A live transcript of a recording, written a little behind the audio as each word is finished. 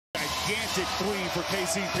gigantic three for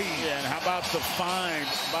KCP. Yeah, and how about the find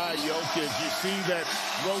by Jokic? You see that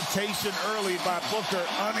rotation early by Booker,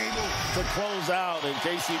 unable to close out, and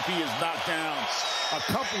KCP is knocked down a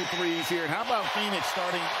couple threes here. And how about Phoenix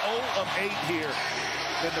starting 0 of 8 here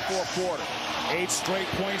in the fourth quarter? 8 straight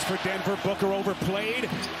points for Denver. Booker overplayed.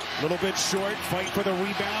 A little bit short. Fight for the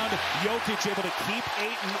rebound. Jokic able to keep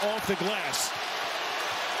Ayton off the glass.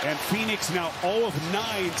 And Phoenix now 0 of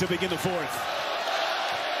 9 to begin the fourth.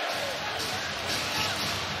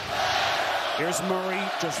 Here's Murray,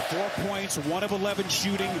 just 4 points, 1 of 11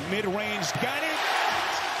 shooting, mid-range, got it.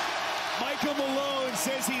 Michael Malone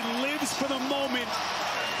says he lives for the moment.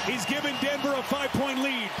 He's given Denver a 5-point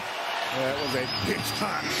lead. That was a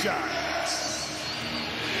big-time shot.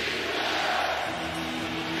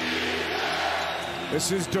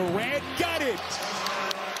 This is Durant, got it.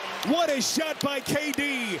 What a shot by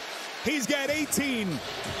KD. He's got 18.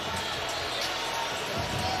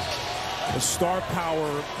 The star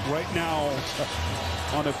power right now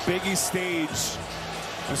on a Big East stage.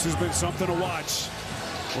 This has been something to watch.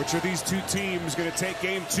 Which are these two teams going to take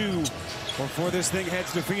game 2 before this thing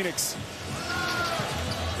heads to Phoenix?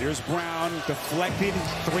 Here's Brown, deflected,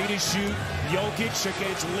 3 to shoot. Jokic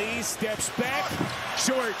against Lee, steps back,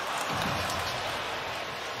 short.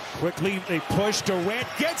 Quickly, they push. Durant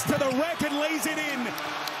gets to the rack and lays it in.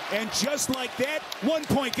 And just like that,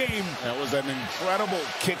 1-point game. That was an incredible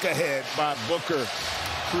kick ahead by Booker.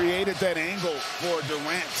 Created that angle for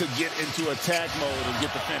Durant to get into attack mode and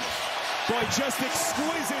get the finish. Boy, just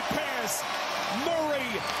exquisite pass. Murray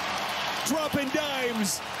dropping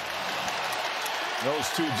dimes. Those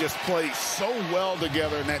two just played so well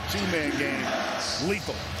together in that two-man game.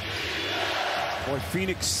 Lethal. Boy,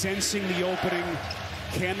 Phoenix sensing the opening.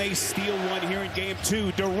 Can they steal one here in game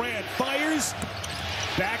 2? Durant fires.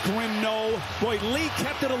 Back rim, no. Boy, Lee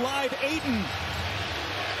kept it alive. Ayton.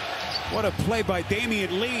 What a play by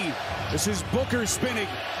Damian Lee. This is Booker spinning.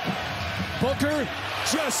 Booker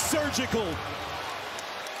just surgical.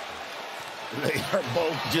 They are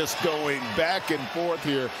both just going back and forth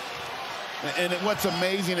here. And what's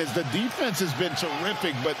amazing is the defense has been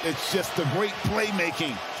terrific, but it's just the great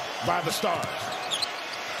playmaking by the Stars.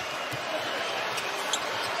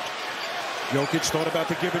 Jokic thought about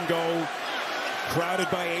the give and go. Crowded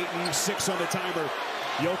by Ayton, 6 on the timer.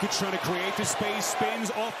 Jokic trying to create the space,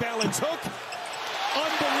 spins, off balance, hook.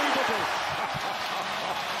 Unbelievable.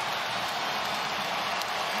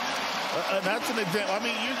 And that's an example. I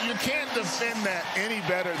mean, you can't defend that any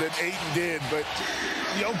better than Ayton did, but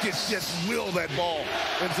Jokic just willed that ball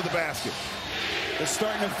into the basket. It's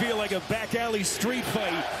starting to feel like a back alley street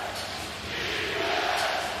fight.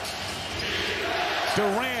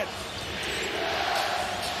 Durant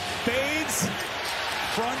fades,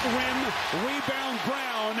 front rim, rebound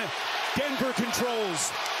Brown. Denver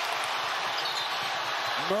controls.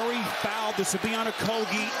 Murray fouled. This will be on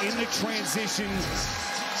Okogie in the transition.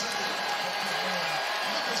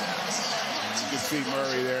 You can see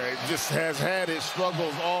Murray there. He just has had his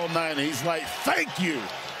struggles all night. And he's like, thank you.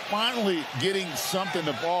 Finally getting something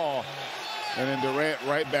to fall. And then Durant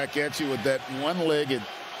right back at you with that one-legged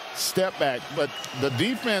step back. But the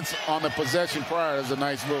defense on the possession prior is a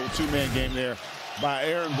nice little two-man game there by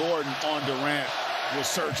Aaron Gordon on Durant was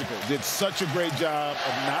surgical. Did such a great job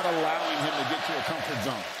of not allowing him to get to a comfort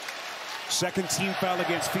zone. Second team foul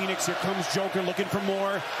against Phoenix. Here comes Joker looking for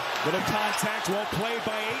more. Little contact, well played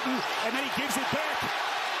by Ayton, and then he gives it back.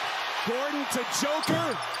 Gordon to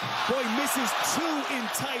Joker. Boy, misses 2 in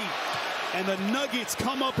tight, and the Nuggets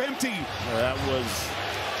come up empty. That was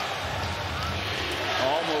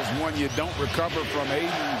almost one you don't recover from.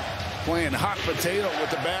 Ayton playing hot potato with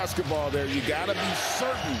the basketball there. You got to be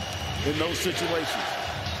certain in those situations.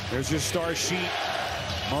 There's your star sheet.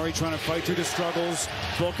 Murray trying to fight through the struggles.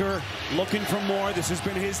 Booker looking for more. This has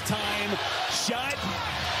been his time. Shot.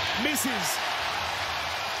 Misses.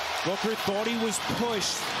 Booker thought he was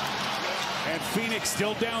pushed. And Phoenix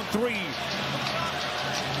still down 3.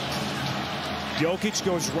 Jokic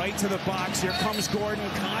goes right to the box. Here comes Gordon.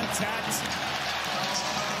 Contact.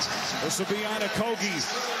 This will be on Okogie.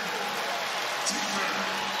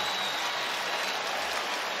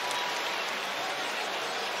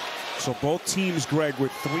 So both teams, Greg,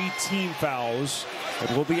 with 3 team fouls. It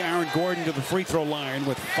will be Aaron Gordon to the free throw line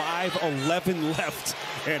with 5:11 left.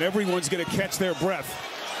 And everyone's going to catch their breath.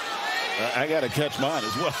 I got to catch mine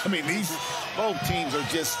as well. I mean, both teams are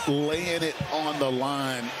just laying it on the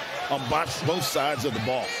line on both sides of the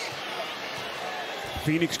ball.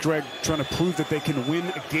 Phoenix, Greg, trying to prove that they can win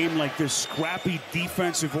a game like this. Scrappy,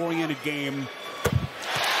 defensive-oriented game.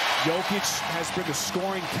 Jokic has been the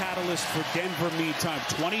scoring catalyst for Denver meantime.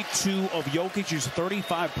 22 of Jokic's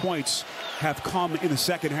 35 points have come in the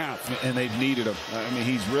second half. And they've needed him. I mean,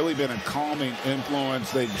 he's really been a calming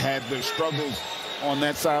influence. They've had their struggles on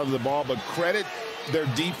that side of the ball, but credit their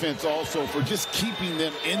defense also for just keeping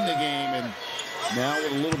them in the game. And now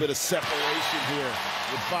with a little bit of separation here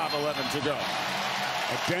with 5:11 to go.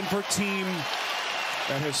 A Denver team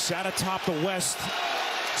that has sat atop the West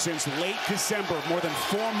since late December, more than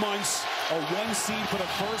 4 months, a 1 seed for the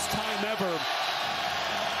first time ever.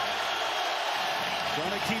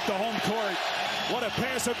 Trying to keep the home court. What a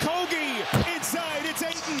pass, Okogie inside, it's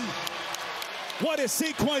Ayton. What a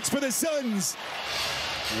sequence for the Suns.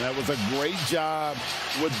 And that was a great job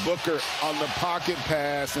with Booker on the pocket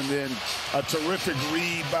pass, and then a terrific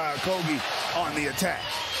read by Okogie on the attack.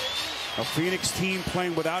 A Phoenix team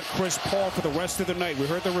playing without Chris Paul for the rest of the night. We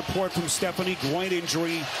heard the report from Stephanie, groin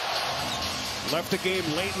injury. Left the game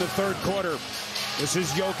late in the third quarter. This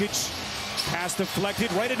is Jokic. Pass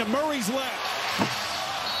deflected right into Murray's lap.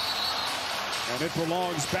 And it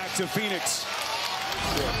belongs back to Phoenix.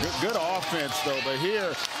 Yeah, good offense, though. But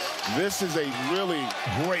here, this is a really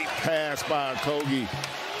great pass by Okogie.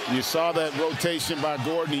 You saw that rotation by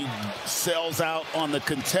Gordon. He sells out on the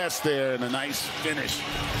contest there, and a nice finish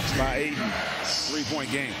by Ayton.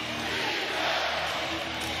 3-point game.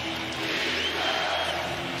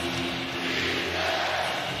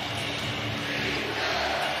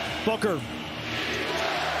 Booker.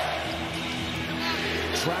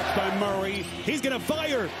 Trapped by Murray. He's going to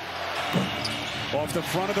fire. Off the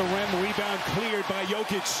front of the rim. Rebound cleared by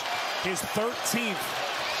Jokic. His 13th.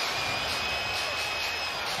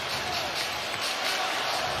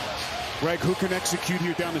 Greg, who can execute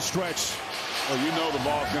here down the stretch? Well, you know the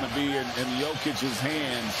ball's going to be in Jokic's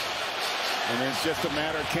hands. And it's just a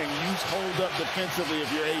matter, can you hold up defensively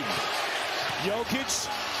if you're able? Jokic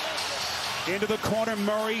into the corner.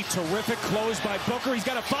 Murray, terrific close by Booker. He's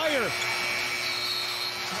got a fire.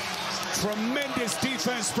 Tremendous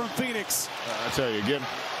defense from Phoenix. I tell you, give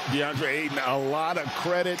DeAndre Ayton a lot of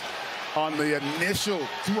credit on the initial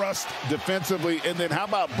thrust defensively. And then how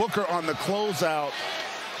about Booker on the closeout?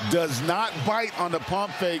 Does not bite on the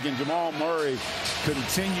pump fake, and Jamal Murray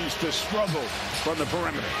continues to struggle from the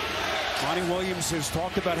perimeter. Monty Williams has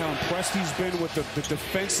talked about how impressed he's been with the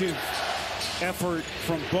defensive effort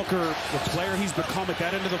from Booker, the player he's become at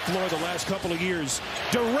that end of the floor the last couple of years.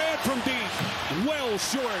 Durant from deep, well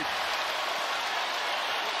short.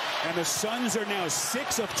 And the Suns are now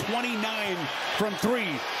 6 of 29 from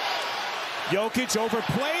 3. Jokic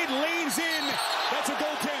overplayed, leans in. That's a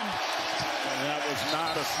goaltend. And that was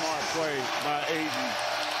not a smart play by Ayton.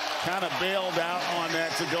 Kind of bailed out on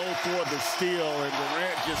that to go for the steal, and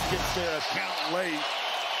Durant just gets their account late.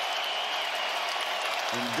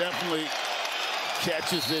 And definitely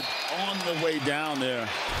catches it on the way down there.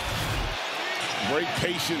 Great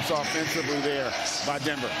patience offensively there by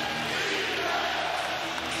Denver.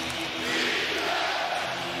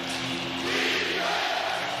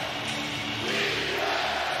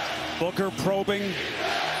 Booker probing,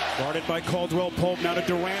 guarded by Caldwell Pope. Now to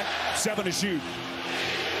Durant, 7 to shoot.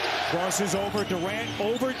 Crosses over, Durant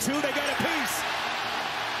over 2. They got a piece.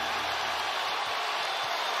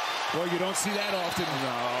 Well, you don't see that often.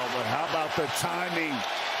 No, but how about the timing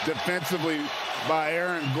defensively by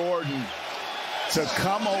Aaron Gordon to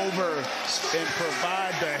come over and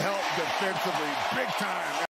provide the help defensively big time.